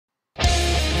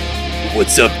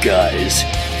What's up, guys?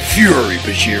 Fury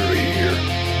Bajheera here,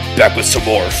 back with some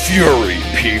more Fury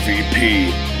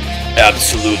PvP.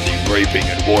 Absolutely raping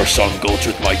and warsong gulch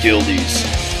with my guildies.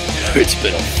 It's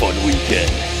been a fun weekend.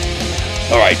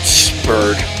 Alright,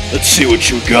 Spurd, let's see what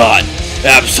you got.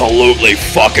 Absolutely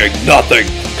fucking nothing,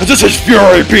 cause this is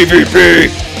Fury PvP!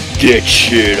 Get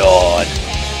shit on.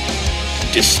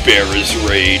 Despair is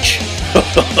rage.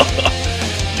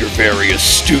 You're very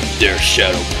astute there,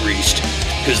 Shadow Priest,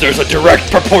 cause there's a direct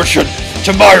proportion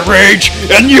to my rage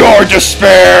and your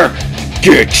despair!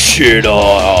 Get shit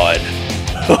on!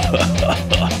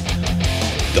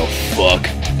 The fuck?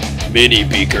 Mini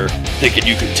Beaker, thinking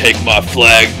you can take my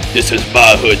flag? This is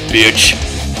my hood, bitch!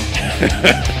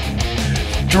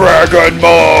 Dragon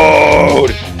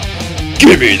Mode!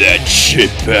 Give me that shit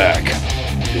back!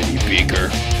 Mini Beaker,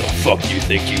 the fuck you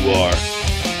think you are?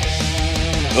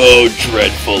 Oh,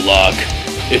 dreadful luck.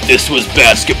 If this was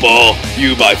basketball,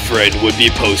 you, my friend, would be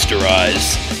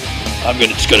posterized. I'm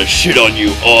just gonna shit on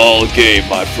you all game,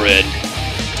 my friend.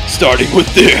 Starting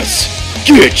with this.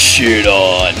 Get shit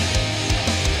on.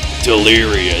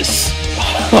 Delirious.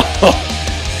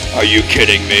 Are you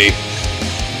kidding me?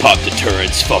 Pop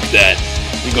deterrents, fuck that.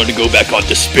 You're gonna go back on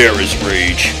Despair's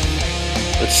rage.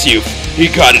 Let's see if he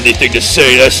got anything to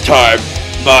say this time.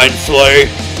 Mind Flay,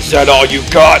 is that all you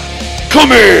got?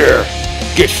 Come here!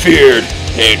 Get feared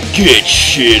and get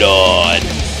shit on.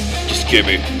 Just give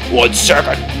me 1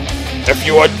 second. If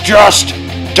you would just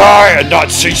die and not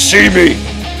CC me.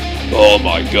 Oh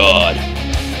my god.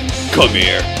 Come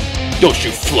here. Don't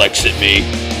you flex at me.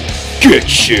 Get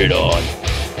shit on.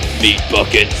 Meat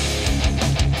bucket.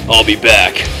 I'll be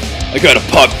back. I gotta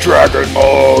pop Dragon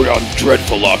Mode on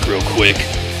Dreadful Lock real quick.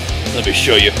 Let me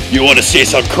show you. You wanna see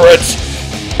some crits?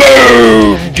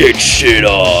 Boom! Get shit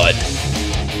on.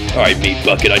 Alright, Meat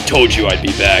Bucket, I told you I'd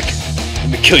be back.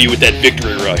 I'm gonna kill you with that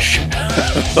victory rush.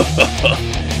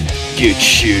 Get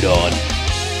shit on.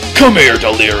 Come here,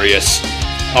 Delirious.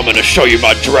 I'm gonna show you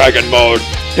my Dragon Mode.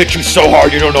 Hit you so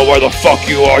hard you don't know where the fuck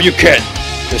you are. You can't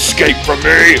escape from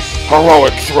me.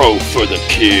 Heroic throw for the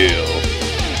kill.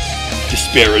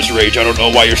 Despair is rage. I don't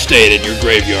know why you're staying in your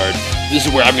graveyard. This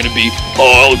is where I'm gonna be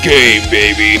all game,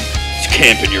 baby. It's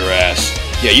camping your ass.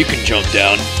 Yeah, you can jump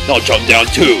down. I'll jump down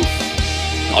too.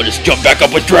 I'll just jump back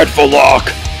up with Dreadful Lock.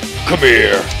 Come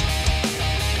here.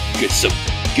 Get some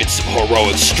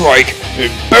heroic strike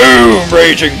and boom!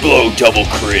 Raging blow, double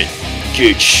crit.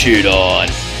 Get shit on.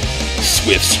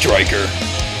 Swift Striker.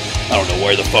 I don't know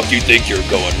where the fuck you think you're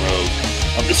going, Rogue.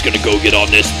 I'm just gonna go get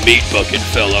on this Meat Bucket,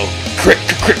 fellow. Crit,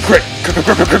 crit, crit, crit,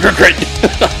 crit, crit, crit, crit.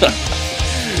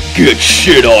 Get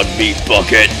shit on, Meat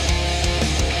Bucket.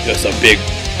 Just a big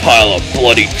pile of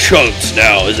bloody chunks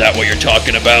now. Is that what you're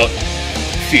talking about?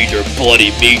 Feed your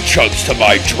bloody meat chunks to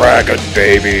my dragon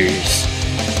babies.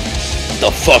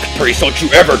 The fuck, priest, don't you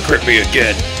ever grip me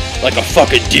again. Like a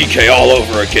fucking DK all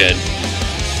over again.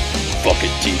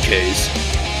 Fucking DKs.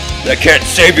 That can't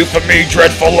save you from me,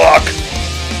 Dreadful Lock.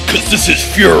 Cause this is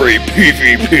Fury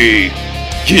PvP.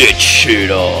 Get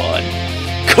shit on.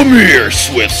 Come here,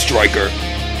 Swift Striker.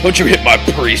 Don't you hit my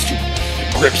priest who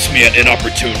grips me at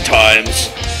inopportune times.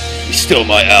 He's still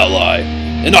my ally.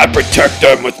 And I protect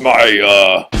them with my,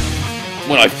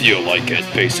 when I feel like it,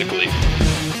 basically.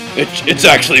 It's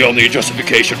actually only a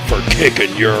justification for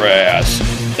kicking your ass.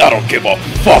 I don't give a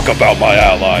fuck about my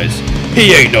allies.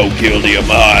 He ain't no guilty of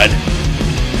mine.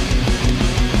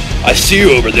 I see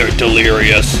you over there,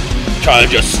 Delirious. Trying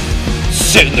to just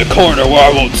sit in the corner where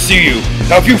I won't see you.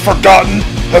 Have you forgotten?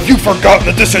 Have you forgotten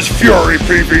that this is Fury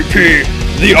PvP?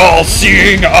 The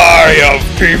all-seeing eye of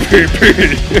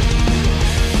PvP.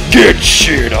 Get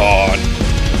shit on!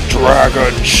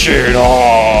 Dragon shit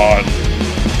on!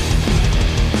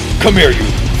 Come here, you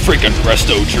freaking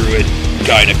resto druid,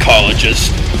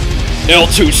 gynecologist.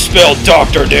 L2 spell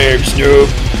doctor names, noob,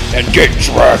 and get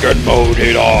Dragon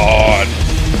Moded on!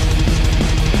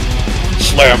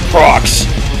 Slam procs!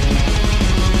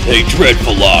 Hey,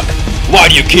 Dreadful Lock, why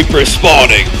do you keep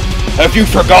respawning? Have you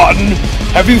forgotten?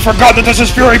 Have you forgotten that this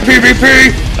is Fury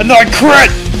PvP? And that I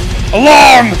crit!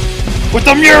 Along! With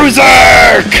the music!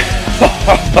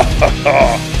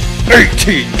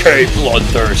 18k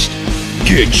Bloodthirst.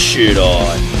 Get shit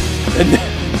on. And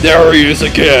there he is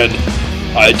again.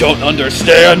 I don't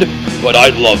understand, but I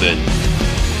love it.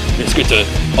 Let's get to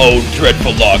own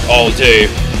Dreadful Lock all day.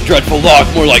 Dreadful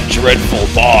Lock, more like Dreadful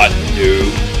Bot,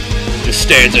 dude. Just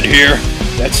stands in here.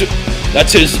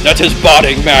 That's his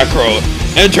botting macro.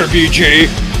 Enter BG.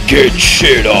 Get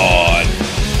shit on.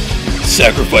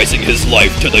 Sacrificing his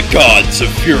life to the gods of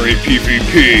Fury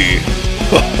PvP.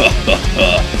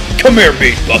 Come here,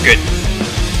 Meat Bucket.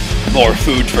 More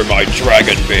food for my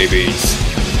dragon babies.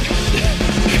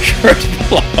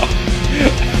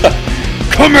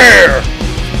 Come here!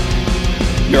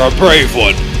 You're a brave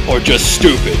one, or just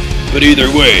stupid. But either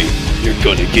way, you're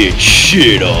gonna get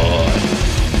shit on.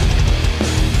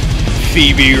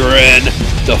 Phoebe Wren,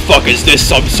 the fuck is this,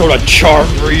 some sort of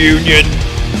Charmed reunion?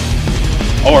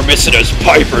 Oh, we're missing his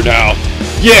Piper now.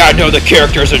 Yeah, I know the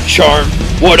characters in Charmed.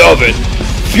 What of it?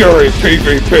 Fury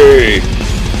PvP.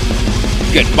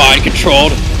 Get mind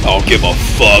controlled? I don't give a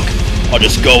fuck. I'll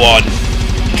just go on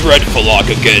Dreadful Lock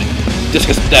again. Just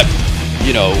cause that,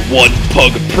 you know, one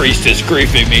pug priest is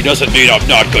griefing me doesn't mean I'm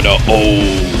not gonna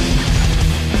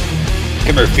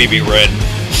Come here, Phoebe Wren.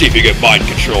 See if you get mind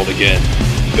controlled again.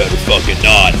 Better fucking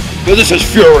not. Cause this is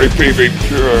Fury PvP.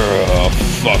 Oh,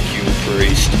 fuck you,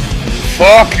 priest.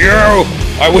 Fuck you!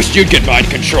 I wish you'd get mind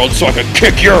controlled so I could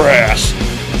kick your ass,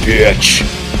 bitch.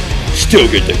 Still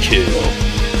get the kill.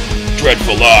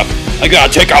 Dreadful Lock. I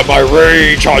gotta take out my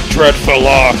rage on Dreadful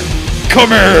Lock. Come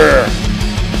here!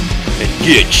 And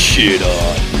get shit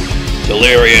on.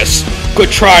 Delirious.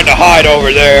 Quit trying to hide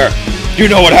over there. You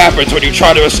know what happens when you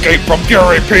try to escape from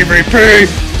Fury PvP?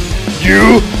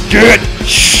 You get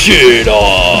shit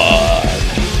on.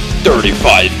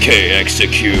 35k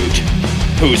execute.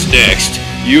 Who's next?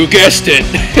 You guessed it.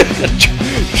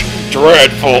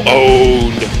 Dreadful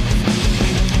owned.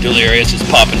 Delirious is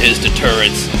popping his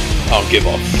deterrents. I don't give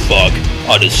a fuck.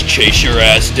 I'll just chase your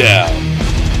ass down.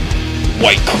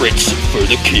 White crits for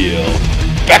the kill.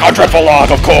 Back on Dreadful Lock,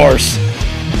 of course.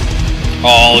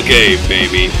 All game,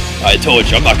 baby. I told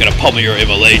you I'm not gonna pummel your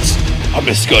immolates. I'm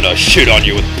just gonna shit on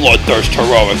you with Bloodthirst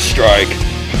Heroic Strike.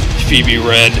 Phoebe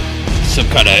Wren, some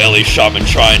kind of Ellie shaman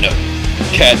trying to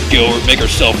make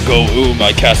herself go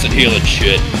by casting healing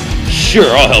shit.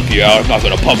 Sure, I'll help you out. I'm not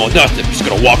gonna pummel nothing. I'm just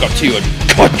gonna walk up to you and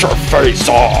cut your face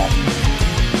off.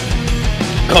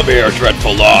 Come here,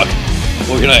 Dreadful Lock.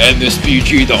 We're gonna end this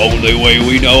BG the only way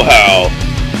we know how.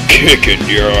 Kicking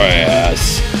your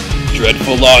ass.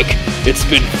 Dreadful Lock, it's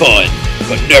been fun,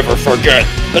 but never forget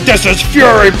that this is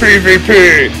Fury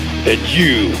PvP, and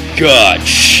you got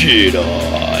shit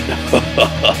on.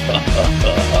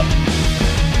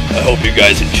 I hope you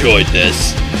guys enjoyed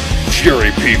this.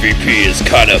 Fury PvP is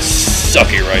kind of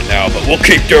sucky right now, but we'll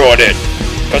keep doing it.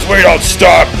 Because we don't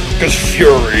stop, because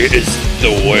Fury is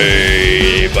the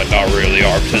way, but not really.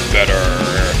 Arms is better.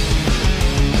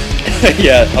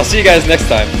 Yeah, I'll see you guys next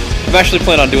time. I'm actually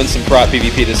planning on doing some prop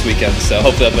PvP this weekend, so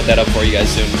hopefully I'll put that up for you guys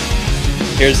soon.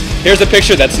 Here's a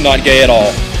picture that's not gay at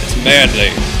all. It's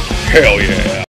manly. Hell yeah.